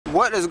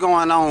What is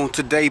going on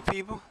today,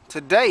 people?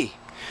 Today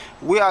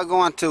we are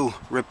going to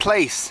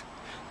replace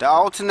the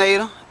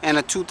alternator in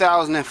a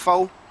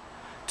 2004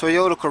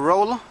 Toyota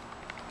Carolla.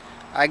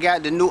 I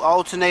got the new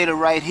alternator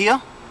right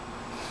here,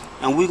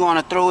 and we're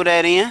going to throw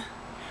that in.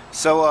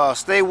 So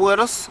stay with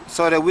us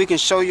so that we can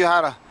show you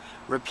how to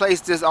replace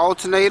this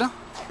alternator,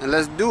 and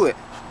let's do it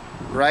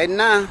right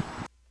now.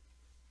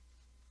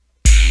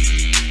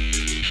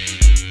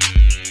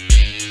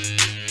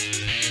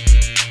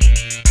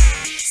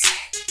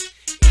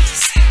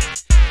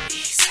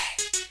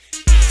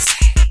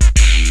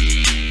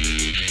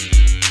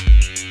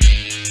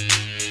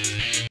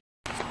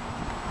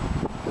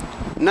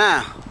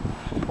 Now,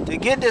 to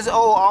get this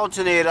old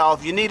alternator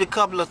off, you need a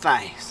couple of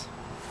things.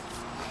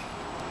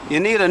 You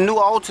need a new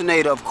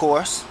alternator, of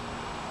course,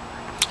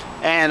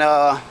 and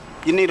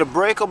you need a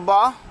breaker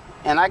bar,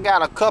 and I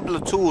got a couple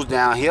of tools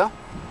down here.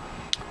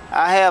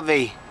 I have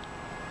a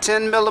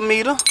 10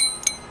 millimeter.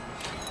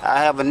 I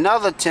have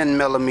another 10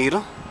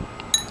 millimeter.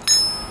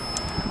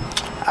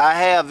 I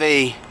have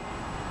a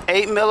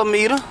 8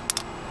 millimeter.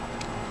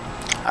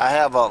 I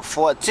have a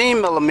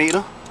 14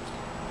 millimeter.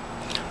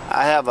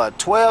 I have a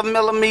 12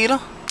 millimeter,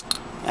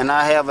 and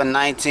I have a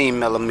 19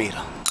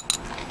 millimeter.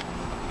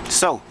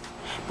 So,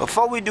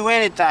 before we do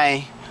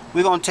anything,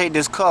 we're going to take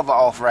this cover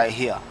off right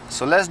here.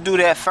 So let's do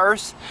that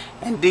first,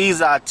 and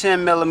these are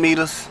 10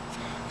 millimeters,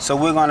 so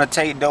we're going to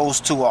take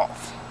those two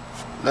off.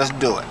 Let's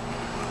do it.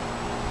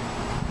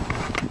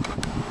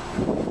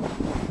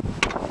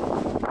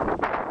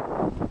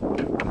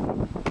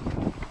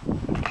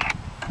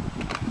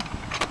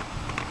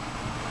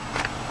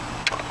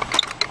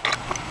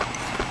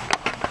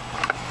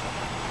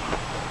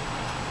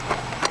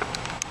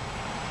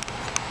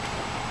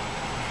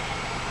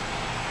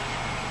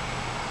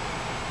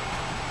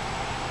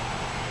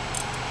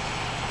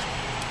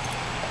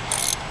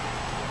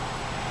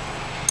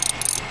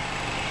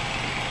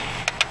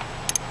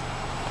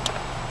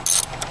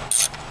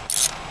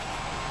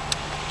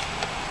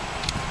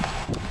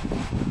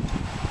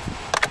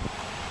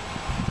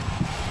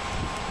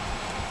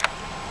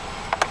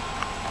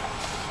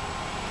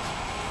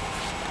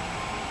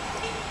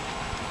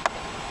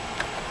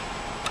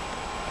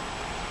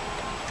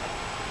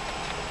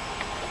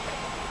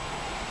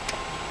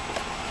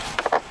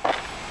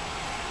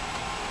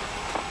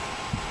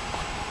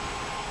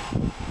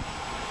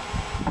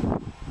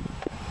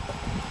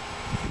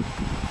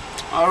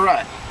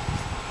 Alright,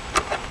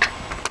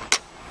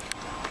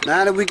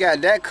 now that we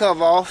got that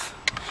cover off,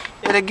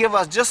 it'll give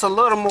us just a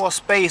little more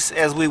space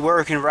as we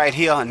working right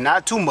here.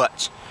 Not too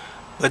much,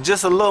 but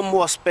just a little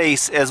more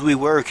space as we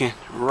working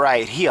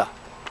right here.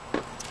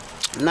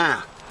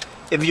 Now,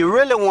 if you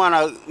really want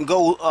to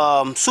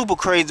go super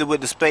crazy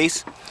with the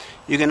space,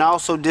 you can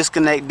also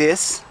disconnect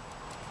this,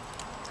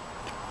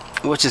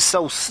 which is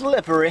so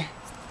slippery.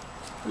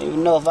 I don't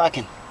even know if I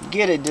can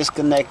get it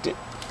disconnected.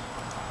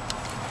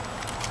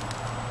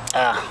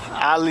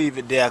 I'll leave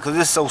it there because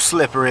it's so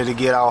slippery to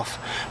get off.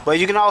 But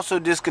you can also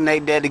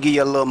disconnect that to give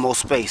you a little more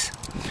space.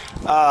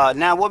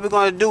 Now what we're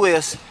going to do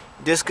is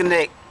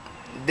disconnect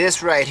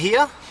this right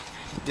here,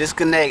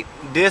 disconnect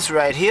this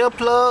right here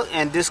plug,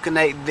 and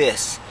disconnect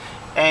this.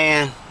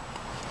 And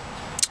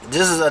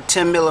this is a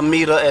 10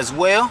 millimeter as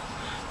well,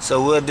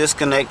 so we'll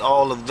disconnect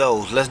all of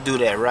those. Let's do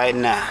that right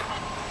now.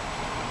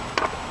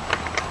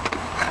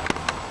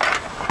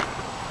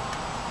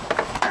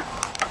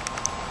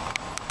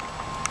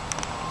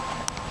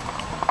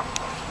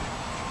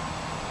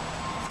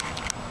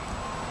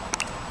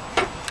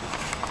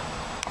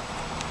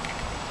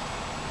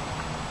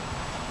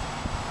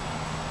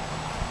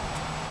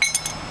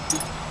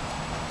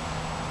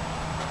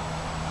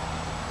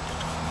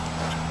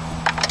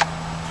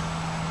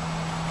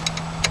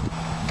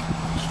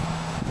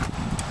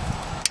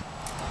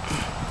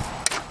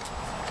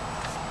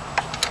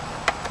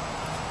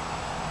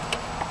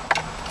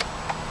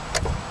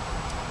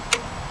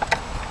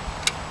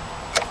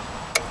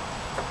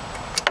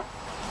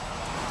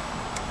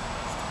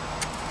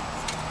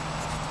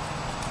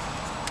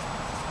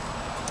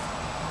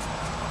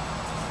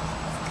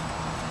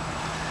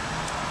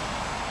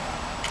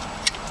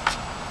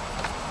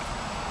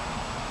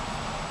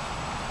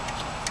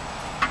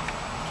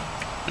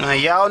 Now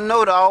y'all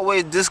know to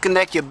always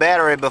disconnect your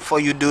battery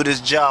before you do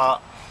this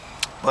job,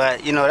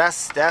 but you know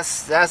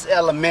that's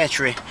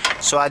elementary,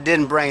 so I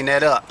didn't bring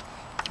that up.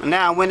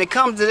 Now when it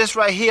comes to this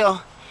right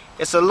here,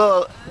 it's a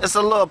little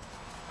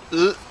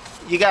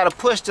you gotta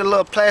push the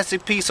little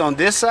plastic piece on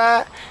this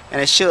side,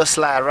 and it should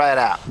slide right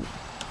out.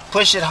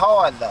 Push it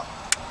hard though,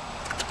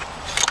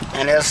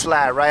 and it'll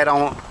slide right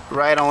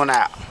on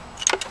out.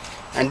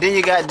 And then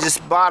you got this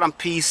bottom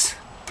piece,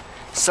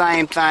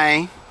 same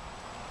thing.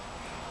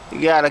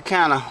 You gotta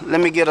kinda,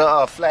 let me get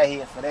a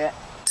flathead for that.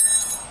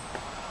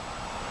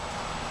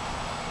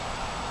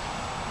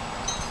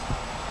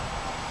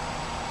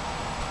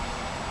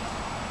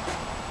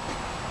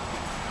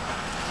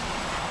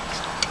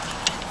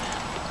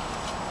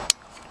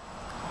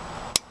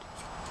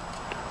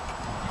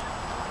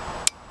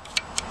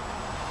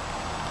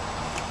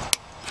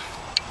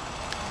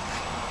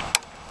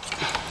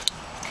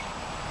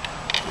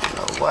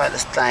 why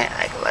this thing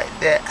act like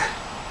that.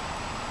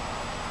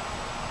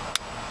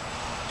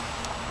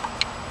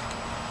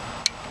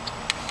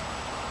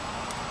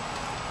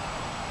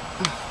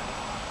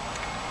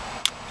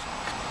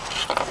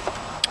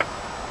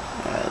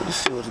 Alright, let's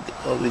see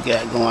what we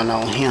got going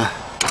on here.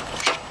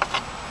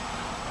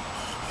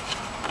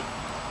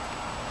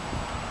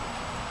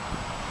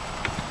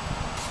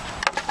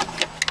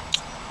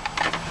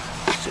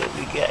 Let's see what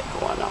we got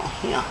going on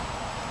here.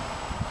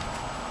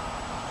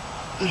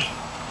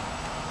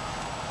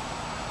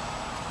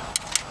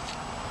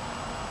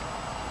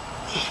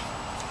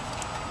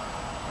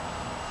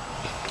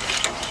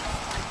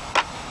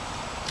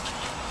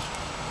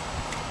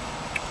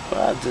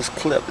 Why is this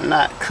clip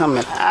not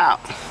coming out?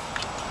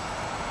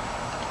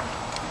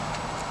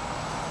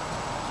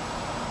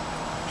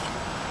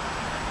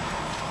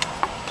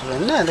 So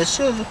now it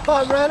should just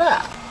pop right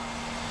out.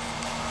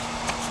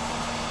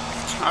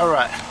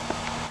 Alright.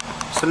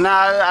 So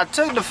now I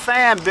took the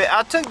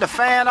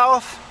fan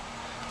off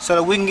so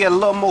that we can get a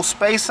little more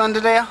space under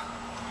there.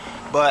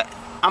 But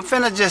I'm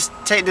finna just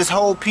take this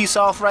whole piece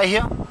off right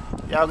here.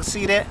 Y'all can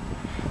see that?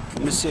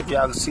 Let me see if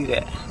y'all can see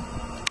that.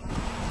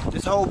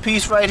 This whole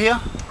piece right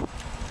here.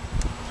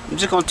 I'm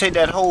just gonna take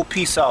that whole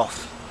piece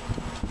off.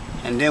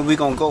 And then we're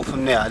gonna go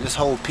from there, this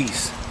whole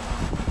piece.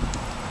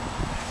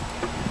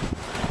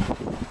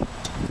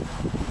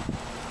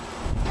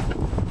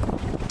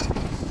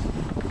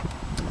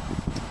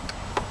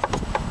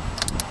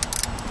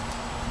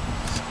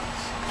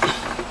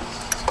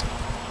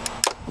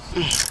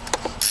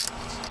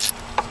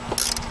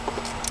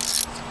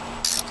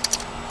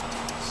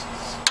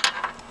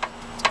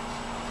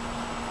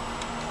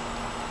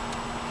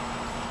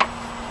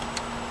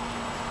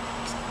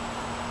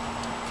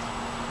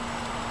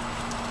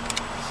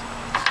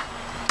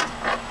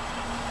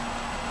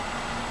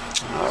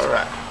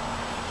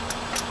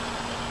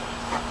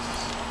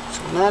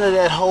 None of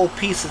that whole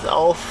piece is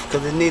off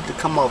because it needs to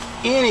come off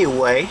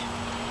anyway.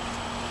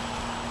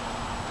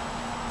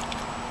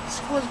 Let's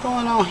see what's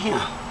going on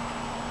here.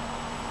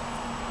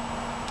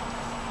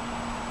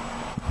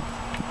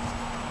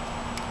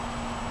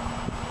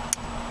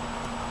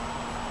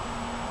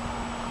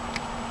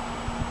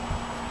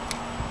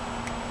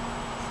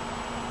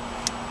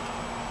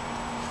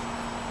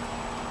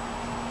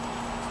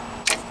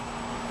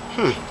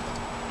 I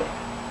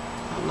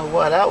don't know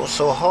why that was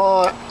so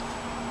hard.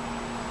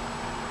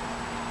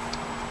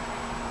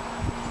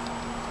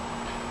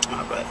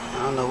 I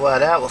don't know why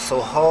that was so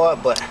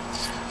hard, but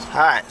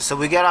alright, so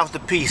we got off the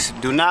piece.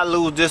 Do not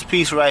lose this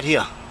piece right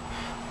here.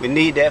 We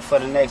need that for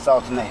the next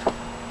alternator.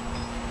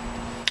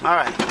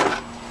 Alright,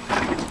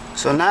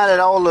 so now that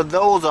all of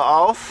those are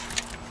off,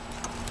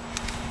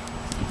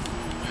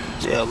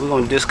 yeah, we're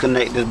going to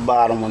disconnect this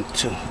bottom one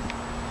too,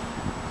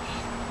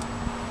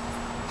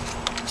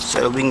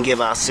 so that we can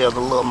give ourselves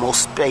a little more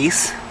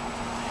space.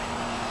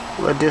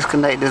 We'll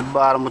disconnect this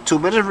bottom one too,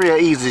 but it's real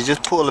easy.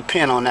 Just pull the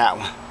pin on that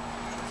one.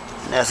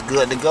 That's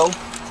good to go.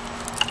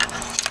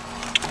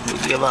 We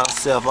give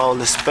ourselves all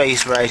the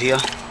space right here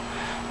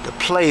to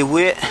play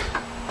with.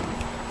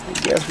 I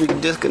guess we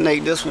can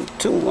disconnect this one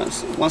too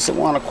once it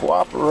want to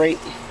cooperate.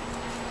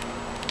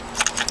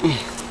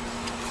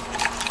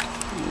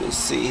 Let me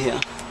see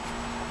here.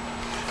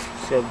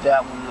 See if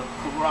that one will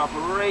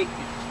cooperate.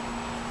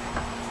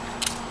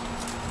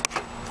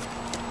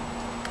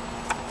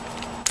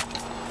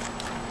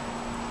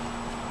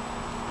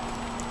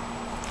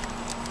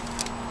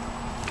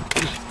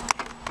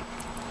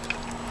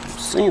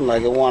 Seems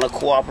like it want to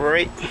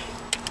cooperate.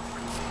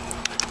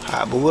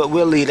 Alright, but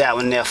we'll leave that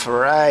one there for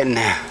right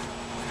now.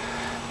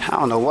 I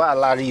don't know why a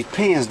lot of these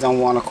pins don't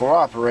want to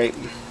cooperate.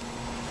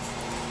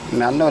 I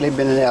mean, I know they've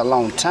been in there a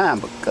long time,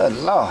 but good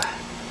Lord.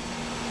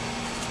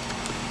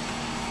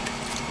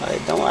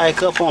 Like, don't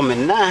act up on me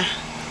now.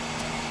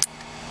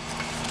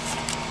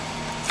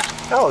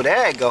 Oh,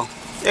 there you go.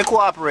 It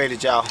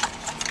cooperated, y'all.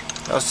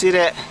 Y'all see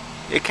that?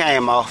 It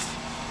came off.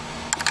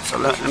 So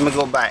let me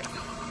go back.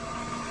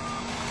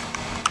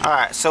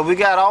 Alright, so we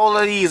got all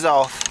of these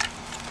off.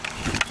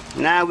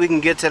 Now we can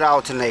get to the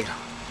alternator.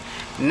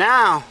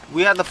 Now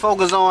we have to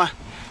focus on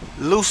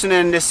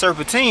loosening this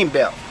serpentine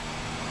belt.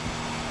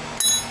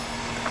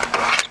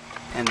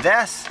 And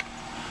that's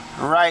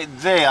right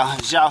there.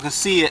 As y'all can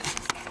see it.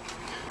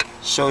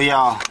 Show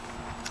y'all.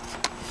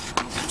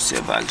 See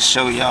if I can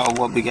show y'all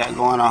what we got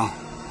going on.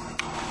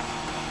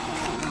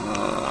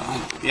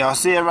 Y'all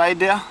see it right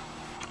there?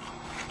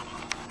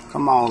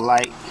 Come on,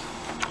 light.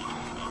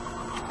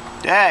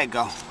 There you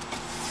go.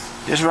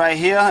 This right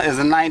here is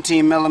a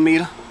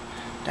 19mm.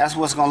 That's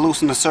what's going to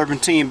loosen the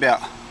serpentine belt.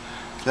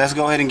 Let's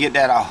go ahead and get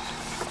that off.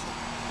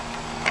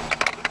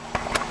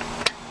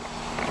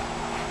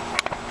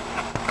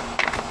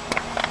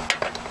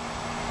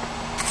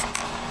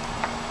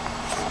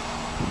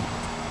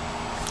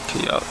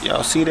 Okay,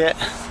 y'all see that?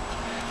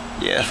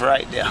 Yeah, it's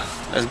right there.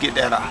 Let's get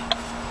that off.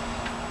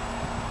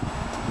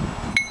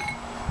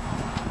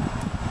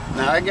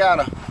 Now I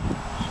got a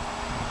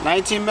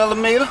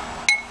 19mm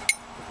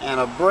and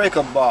a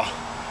breaker bar.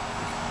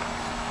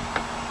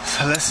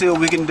 So let's see what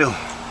we can do.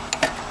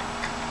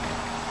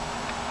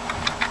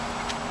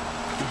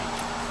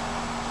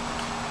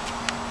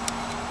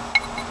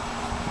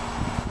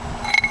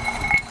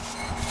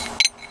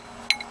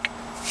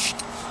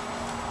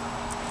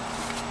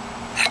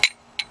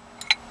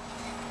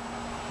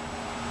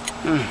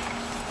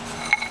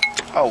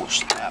 Oh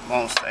snap,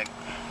 1 second.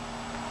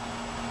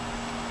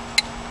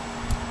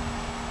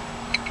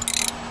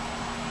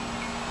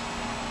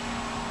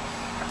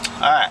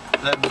 Alright,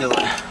 let's do it.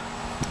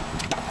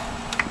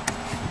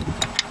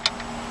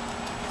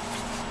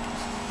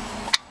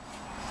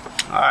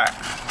 Alright.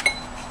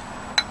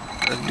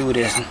 Let's do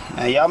this.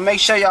 Now y'all make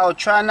sure y'all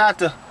try not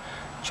to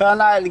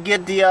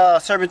get the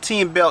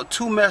serpentine belt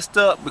too messed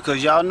up,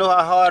 because y'all know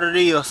how hard it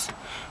is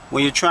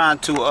when you're trying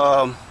to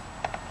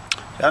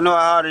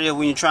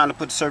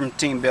put the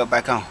serpentine belt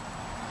back on.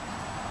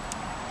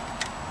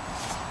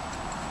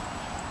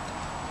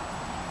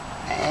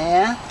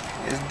 And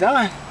it's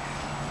done.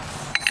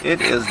 It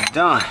is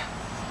done.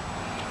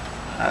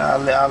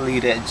 I'll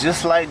leave that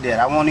just like that.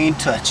 I won't even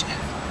touch it.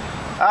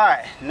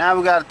 Alright, now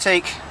we gotta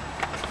take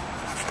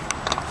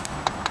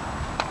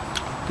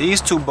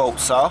these 2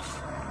 bolts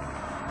off.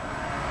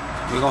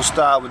 We're gonna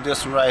start with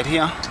this one right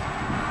here.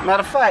 Matter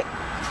of fact,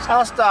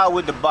 I'll start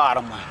with the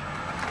bottom one.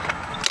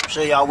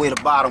 Show y'all where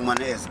the bottom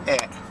one is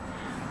at.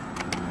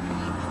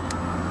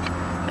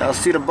 Y'all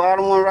see the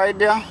bottom one right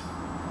there?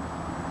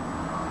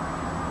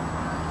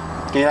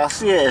 Y'all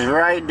see it? It's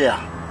right there.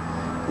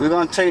 We're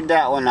gonna take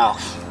that one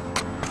off.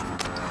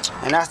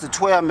 And that's the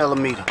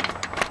 12mm.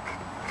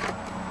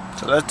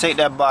 So let's take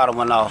that bottom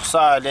one off.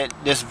 Sorry that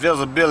this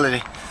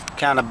visibility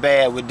kind of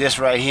bad with this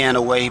right here in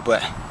the way,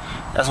 but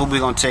that's what we're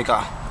gonna take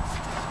off.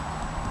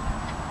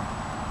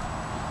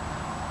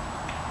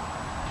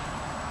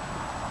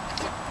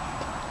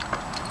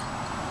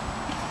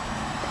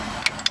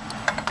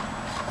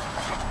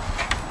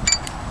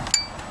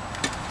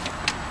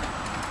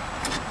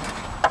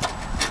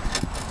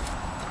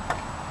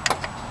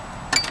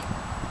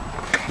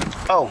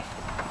 Oh,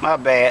 my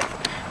bad.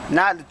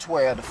 Not the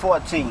 12, the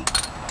 14.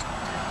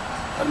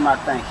 What am I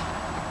thinking?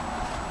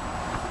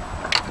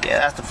 Yeah,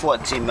 that's the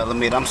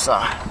 14mm. I'm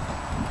sorry.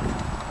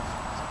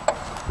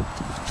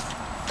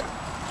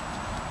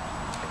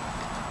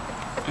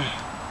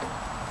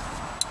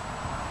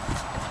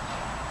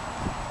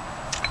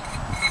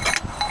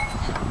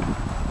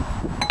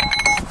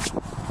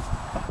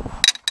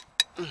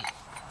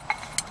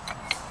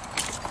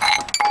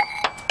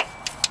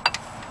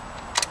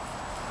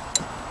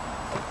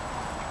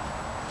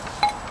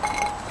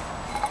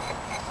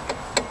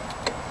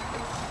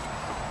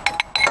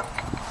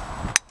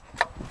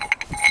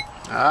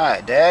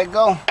 Alright, there it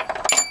go.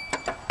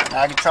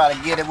 Now I can try to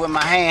get it with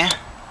my hand.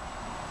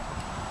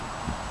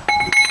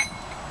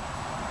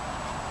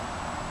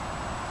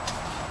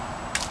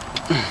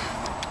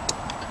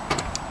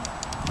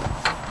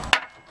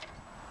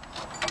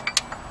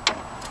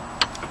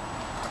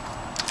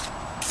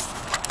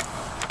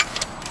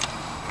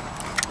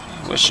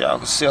 Wish y'all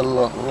could see a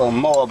little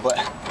more, but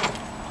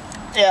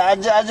yeah,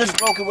 I just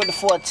broke it with the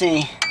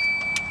 14.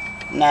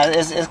 Now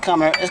it's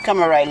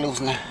coming right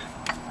loose now.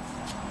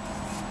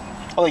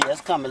 Oh yeah,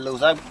 it's coming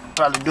loose. I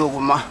probably do it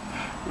with my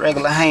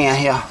regular hand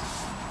here.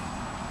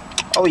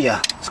 Oh yeah,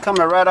 it's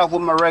coming right off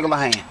with my regular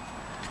hand.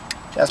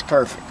 That's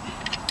perfect.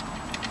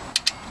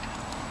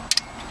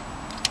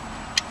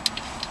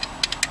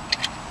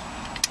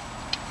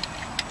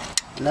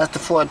 And that's the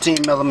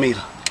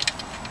 14mm.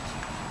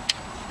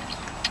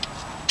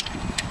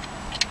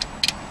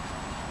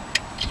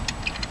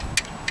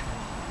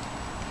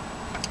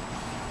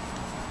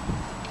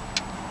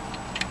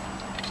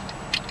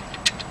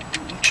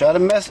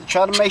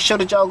 Try to make sure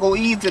that y'all go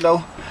easy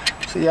though,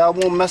 so y'all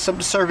won't mess up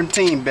the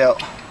serpentine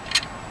belt.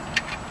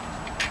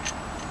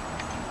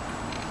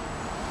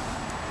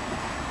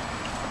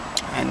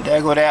 And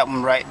there go that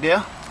one right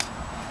there.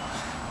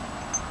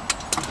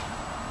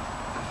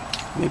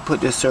 Let me put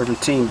this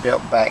serpentine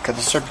belt back, because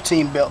the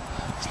serpentine belt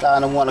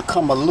starting to want to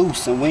come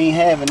loose, and we ain't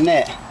having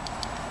that.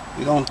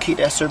 We're gonna keep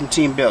that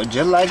serpentine belt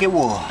just like it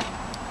was.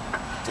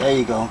 There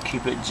you go,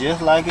 keep it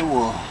just like it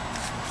was.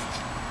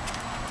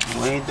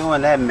 We ain't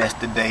doing that mess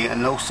today,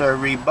 and no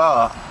sirree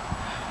Bob.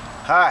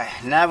 Alright,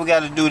 now we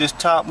gotta do this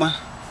top one.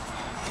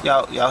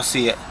 Y'all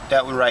see it,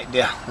 that one right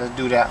there. Let's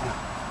do that one.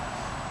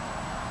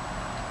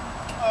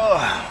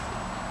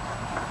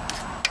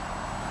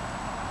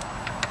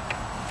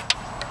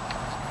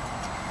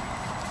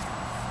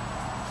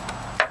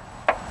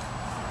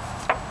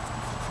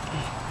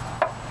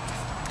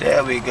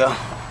 There we go.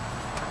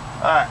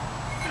 Alright,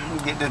 let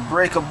me get this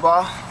breaker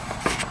bar.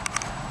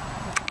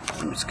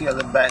 Let me scale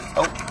it back.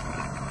 Oh,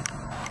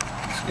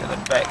 scale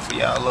it back for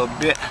y'all a little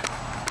bit.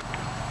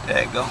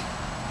 There you go.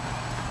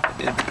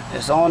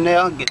 It's on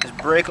there. Get this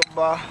breaker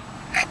bar.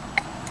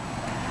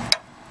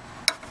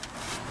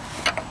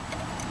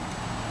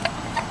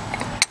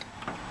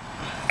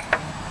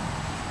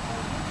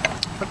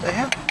 What the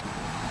hell?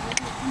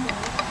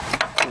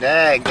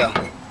 There you go.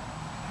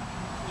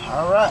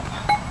 Alright.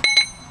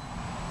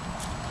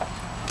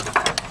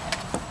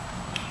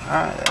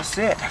 Alright, that's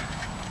it.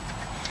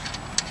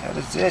 That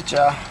is it,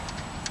 y'all.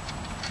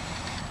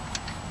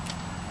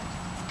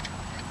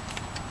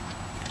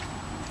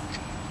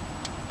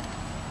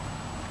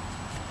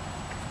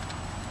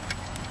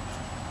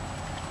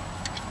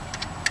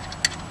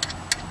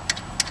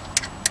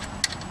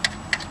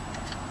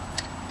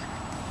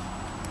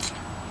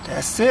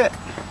 That's it.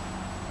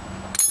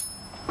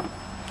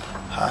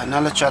 Alright, now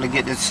let's try to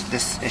get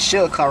this. It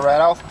should come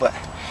right off, but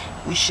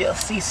we shall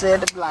see,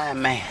 said the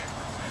blind man.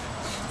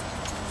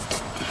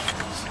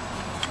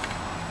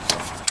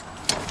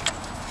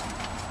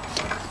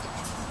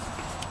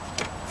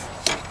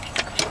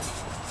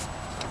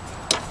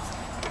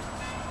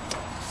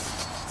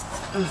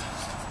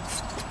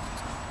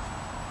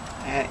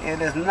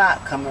 And it is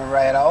not coming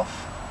right off,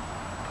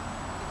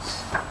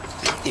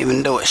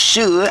 even though it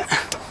should.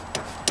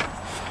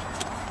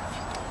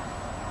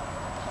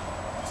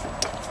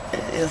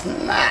 It is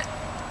not.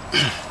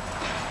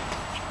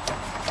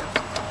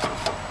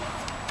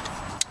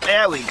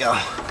 There we go.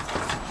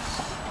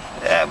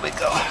 There we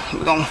go.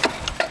 We're gonna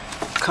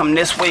come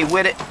this way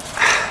with it.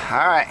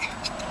 All right.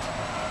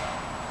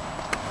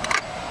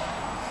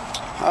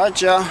 All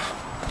right, y'all.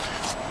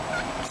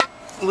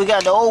 We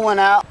got the old one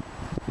out.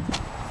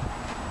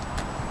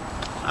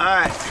 All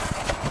right.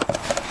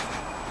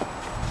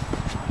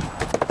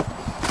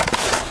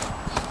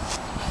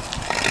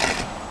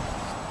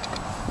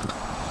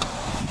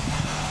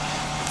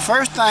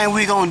 First thing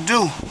we gonna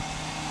do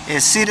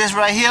is, see this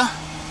right here?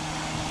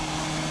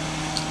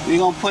 We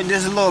gonna put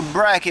this little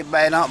bracket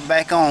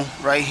back on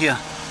right here.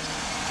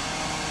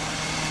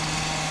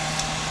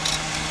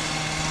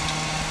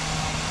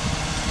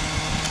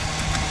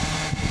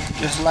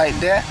 Just like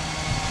that.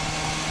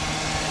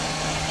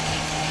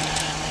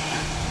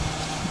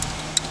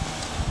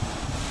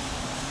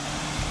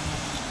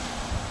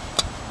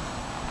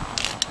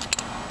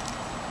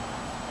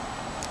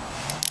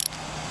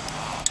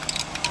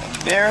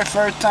 Very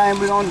first thing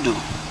we're gonna do,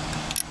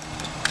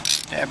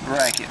 that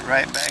bracket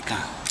right back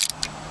on.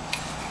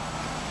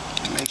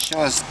 Make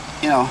sure it's,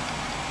 you know,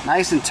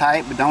 nice and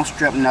tight, but don't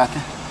strip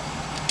nothing.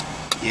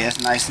 Yeah,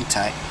 it's nice and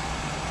tight.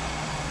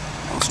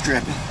 No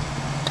stripping.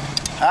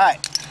 Alright,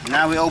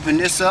 now we open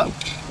this up.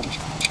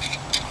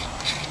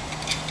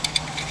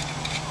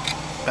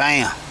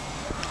 Bam.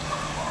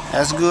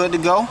 That's good to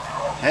go.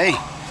 Hey,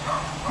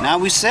 now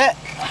we set.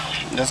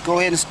 Let's go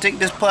ahead and stick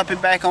this puppy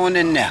back on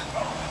in there.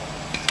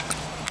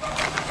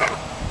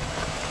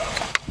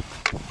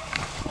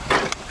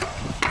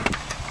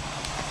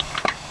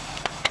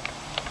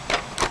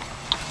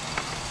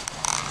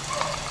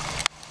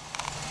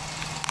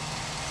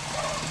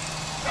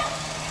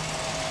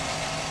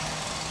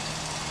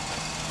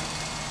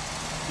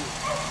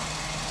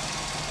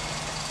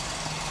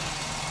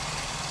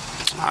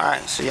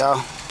 Alright, so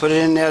y'all put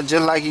it in there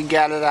just like you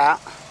got it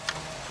out.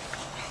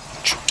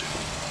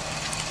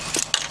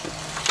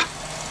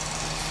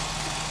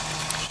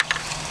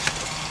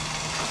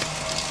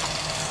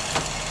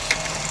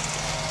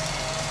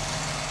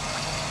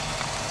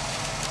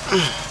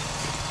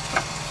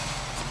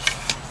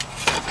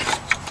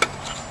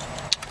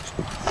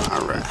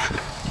 Alright.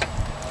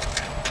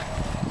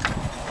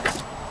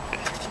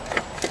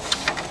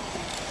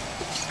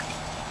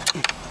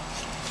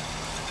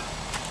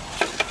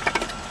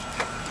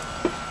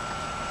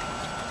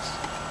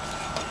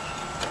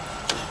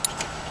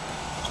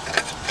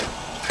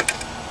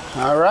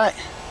 Alright,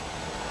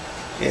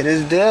 it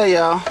is there,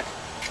 y'all.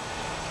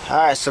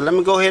 Alright, so let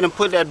me go ahead and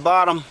put that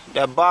bottom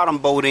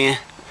bolt in,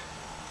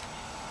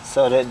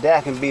 so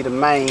that can be the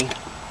main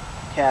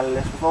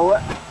catalyst for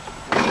it.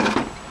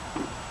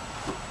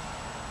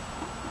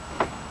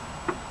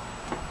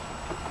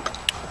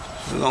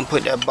 We're gonna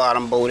put that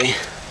bottom bolt in.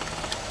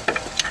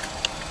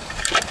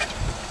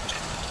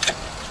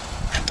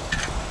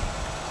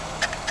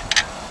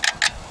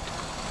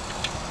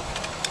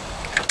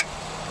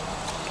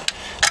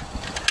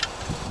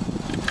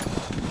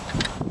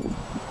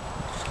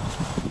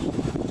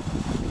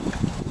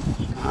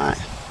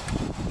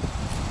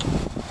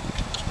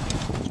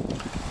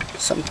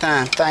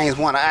 Sometimes things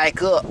want to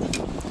ike up,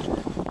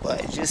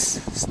 but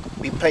just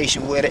be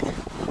patient with it.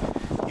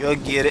 You'll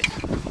get it.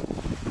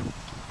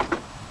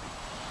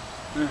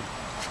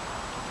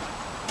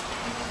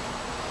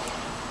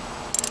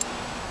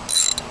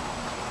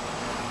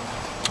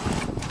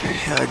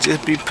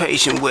 Just be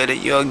patient with it.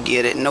 You'll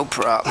get it. No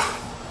problem.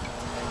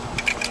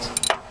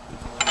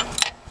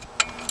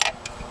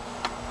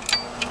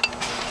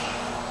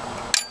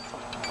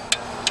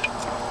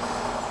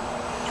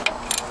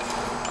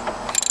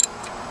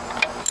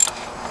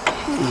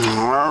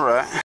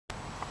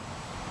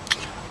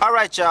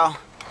 Alright, y'all.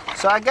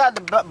 So I got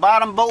the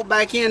bottom bolt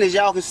back in, as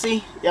y'all can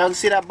see. Y'all can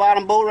see that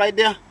bottom bolt right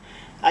there.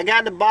 I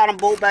got the bottom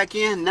bolt back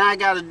in. Now I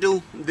got to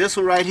do this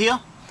one right here.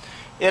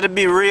 It'll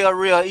be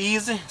real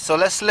easy. So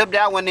let's slip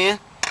that one in.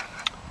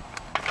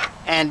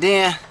 And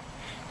then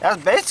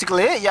that's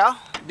basically it, y'all.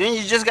 Then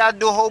you just got to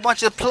do a whole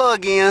bunch of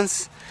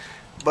plug-ins.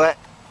 But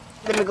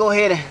let me go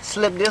ahead and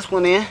slip this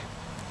one in.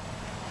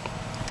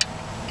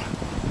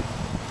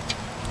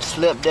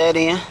 Slip that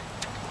in.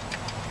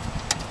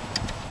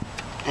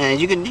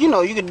 And you can,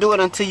 you can do it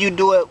until you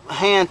do it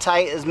hand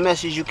tight as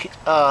much as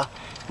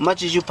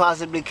you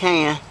possibly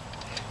can.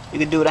 You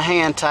can do it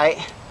hand tight,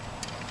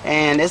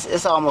 and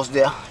it's almost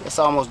there. It's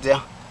almost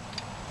there.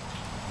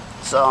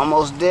 It's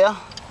almost there.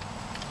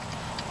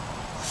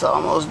 It's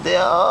almost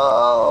there.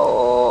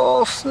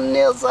 Oh,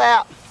 sniz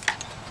out.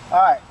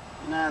 Alright,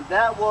 now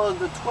that was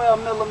the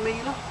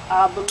 12mm,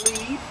 I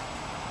believe.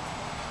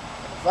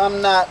 If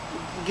I'm not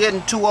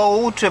getting too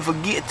old to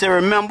forget to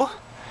remember,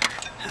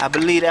 I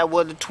believe that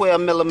was the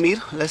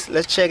 12mm.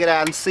 Let's check it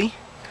out and see.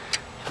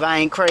 If I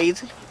ain't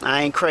crazy,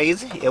 I ain't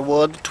crazy. It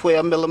was the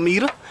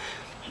 12mm.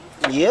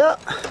 Yeah.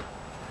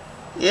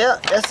 Yeah,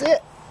 that's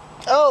it.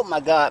 Oh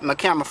my God, my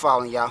camera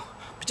falling, y'all.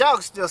 But y'all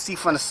can still see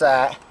from the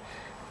side.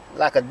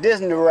 Like a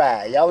Disney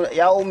ride. Y'all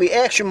owe me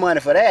extra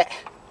money for that.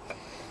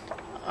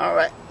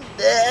 Alright,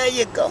 there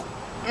you go.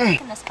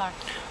 In this car.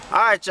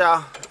 Alright,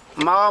 y'all.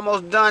 I'm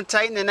almost done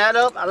tightening that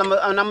up. I'm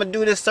gonna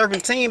do this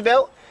serpentine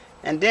belt.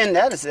 And then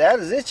that is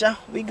it, y'all.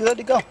 We good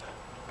to go.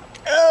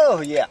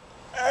 Oh yeah.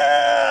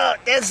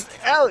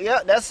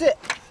 Yeah, that's it.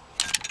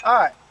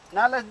 Alright,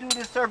 now let's do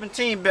this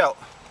serpentine belt.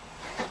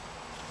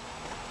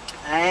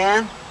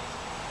 And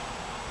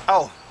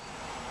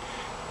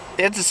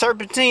it's a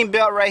serpentine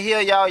belt right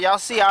here, y'all. Y'all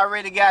see I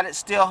already got it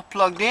still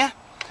plugged in.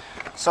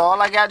 So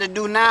all I got to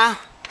do now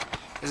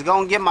is go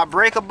and get my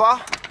breaker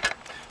bar,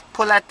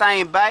 pull that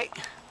thing back.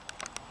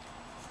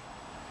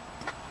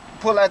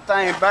 Pull that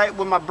thing back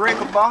with my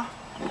breaker bar.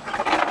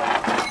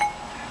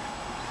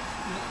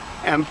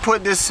 And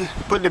put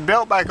the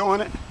belt back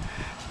on it,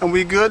 and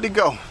we good to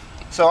go.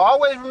 So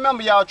always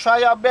remember, y'all, try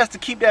your best to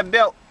keep that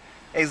belt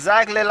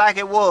exactly like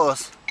it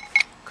was,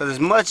 because it's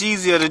much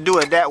easier to do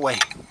it that way.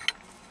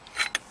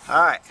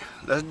 Alright,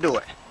 let's do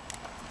it.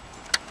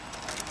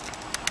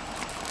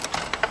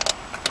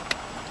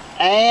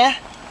 And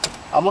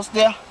almost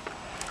there.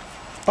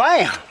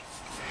 Bam!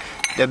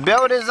 The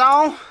belt is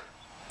on.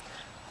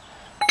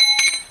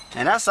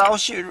 And that's all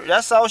she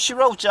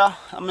wrote, y'all.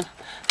 I'm gonna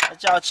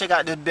let y'all check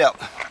out this belt.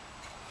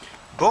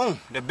 Boom,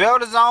 the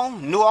belt is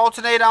on, new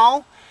alternator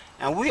on,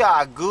 and we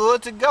are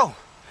good to go.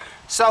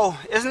 So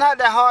it's not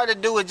that hard to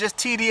do, it's just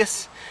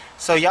tedious.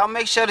 So y'all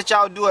make sure that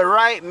y'all do it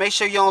right, make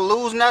sure you don't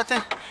lose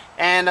nothing,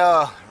 and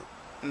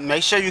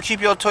make sure you keep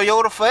your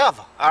Toyota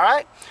forever.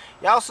 Alright?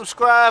 Y'all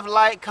subscribe,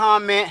 like,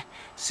 comment.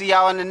 See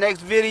y'all in the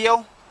next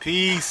video.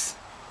 Peace.